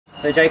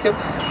So Jacob,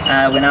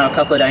 we're now a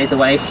couple of days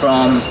away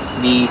from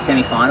the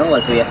semi-final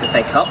of the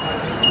FFA Cup.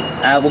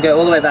 We'll go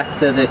all the way back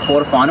to the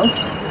quarter-final,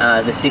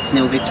 the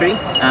 6-0 victory.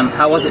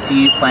 How was it for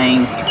you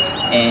playing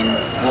in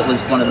what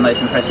was one of the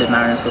most impressive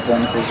Mariners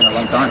performances in a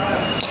long time?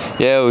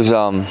 Yeah, it was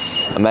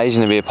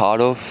amazing to be a part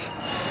of.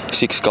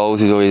 6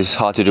 goals is always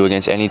hard to do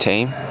against any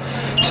team,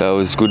 so it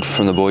was good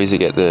from the boys to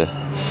get the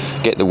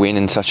win,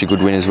 and such a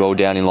good win as well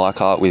down in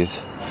Leichhardt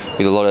with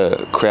a lot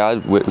of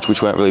crowd,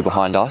 which weren't really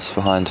behind us,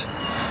 behind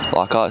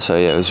Leichhardt. So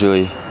yeah, it was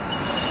really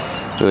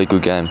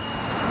good game.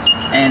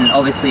 And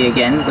obviously,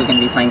 again, we're going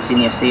to be playing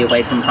Sydney FC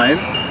away from home.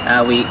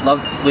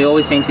 We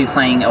always seem to be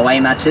playing away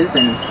matches,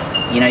 and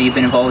you know, you've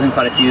been involved in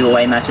quite a few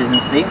away matches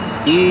and things.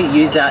 Do you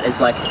use that as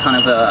like kind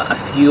of a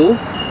fuel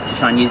to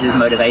try and use it as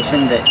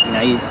motivation that, you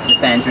know, the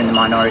fans are in the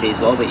minority as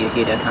well, but you're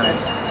here to kind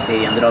of be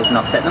the underdogs and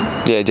upset them?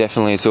 Yeah,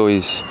 definitely. It's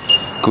always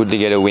good to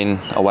get a win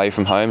away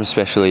from home,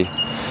 especially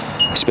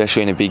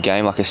in a big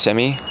game like a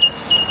semi.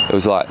 It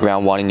was like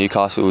round 1 in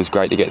Newcastle. It was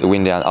great to get the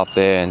win down up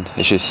there, and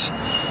it just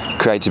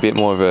creates a bit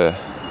more of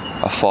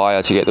a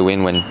fire to get the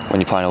win when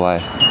you're playing away.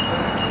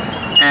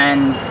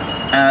 And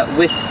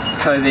with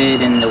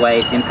COVID and the way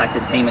it's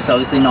impacted the team, it's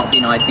obviously not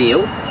been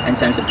ideal in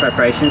terms of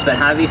preparations, but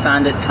how have you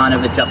found it kind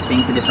of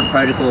adjusting to different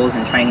protocols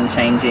and training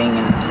changing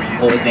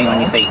and always being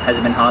on your feet? Has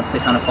it been hard to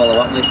kind of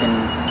follow up with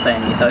and stay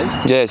on your toes?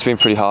 Yeah, it's been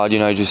pretty hard, you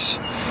know, just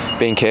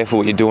being careful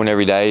what you're doing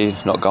every day,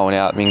 not going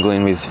out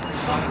mingling with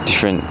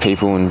different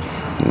people, and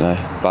you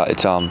know, but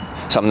it's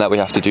something that we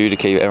have to do to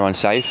keep everyone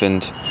safe,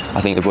 and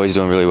I think the boys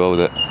are doing really well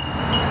with it.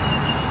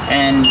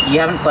 And you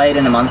haven't played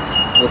in a month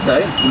or so.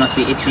 You must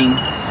be itching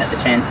at the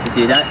chance to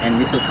do that,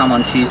 and this will come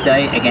on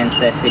Tuesday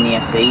against their Sydney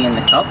FC in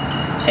the Cup.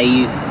 Are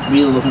you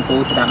really looking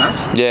forward to that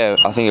match? Yeah,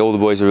 I think all the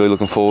boys are really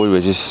looking forward.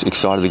 We're just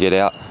excited to get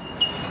out.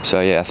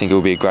 So yeah, I think it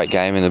will be a great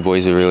game, and the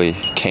boys are really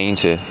keen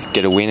to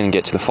get a win and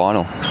get to the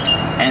final.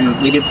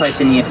 And we did play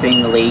Sydney FC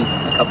in the league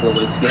a couple of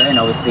weeks ago, and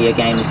obviously a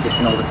game is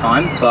different all the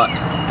time, but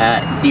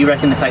do you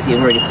reckon the fact that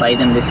you've already played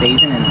them this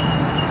season, and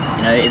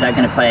you know, is that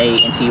going to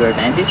play into your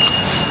advantage?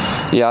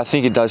 Yeah, I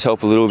think it does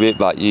help a little bit,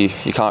 but you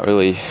can't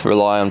really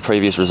rely on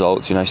previous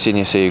results. You know,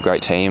 Sydney FC are a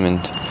great team, and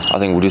I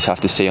think we'll just have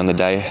to see on the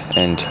day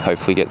and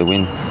hopefully get the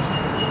win.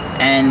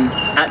 And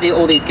at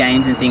all these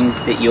games and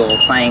things that you're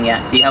playing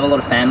at, do you have a lot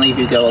of family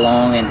who go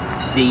along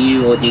and see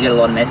you, or do you get a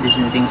lot of messages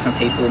and things from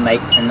people,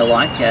 mates and the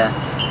like,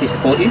 who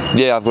support you?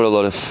 Yeah, I've got a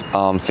lot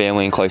of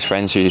family and close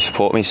friends who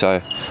support me,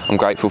 so I'm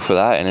grateful for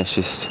that, and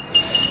it's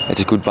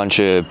a good bunch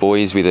of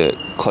boys with a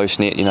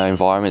close-knit, you know,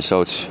 environment,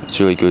 so it's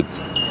really good.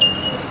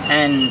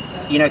 And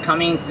you know,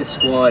 coming into the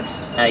squad,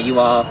 you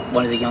are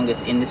one of the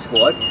youngest in the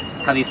squad.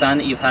 Have you found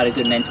that you've had a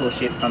good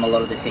mentorship from a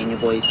lot of the senior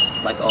boys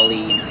like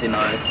Ollie and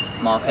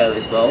Simo, Marco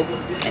as well,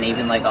 and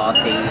even like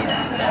RT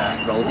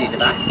and Rolsey at the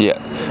back? Yeah,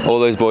 all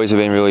those boys have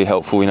been really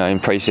helpful, you know, in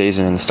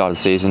pre-season and the start of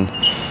the season.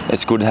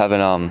 It's good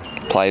having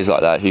players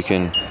like that who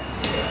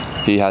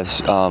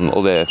has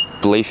all their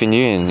belief in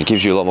you, and it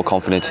gives you a lot more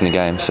confidence in the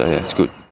game, so yeah, it's good.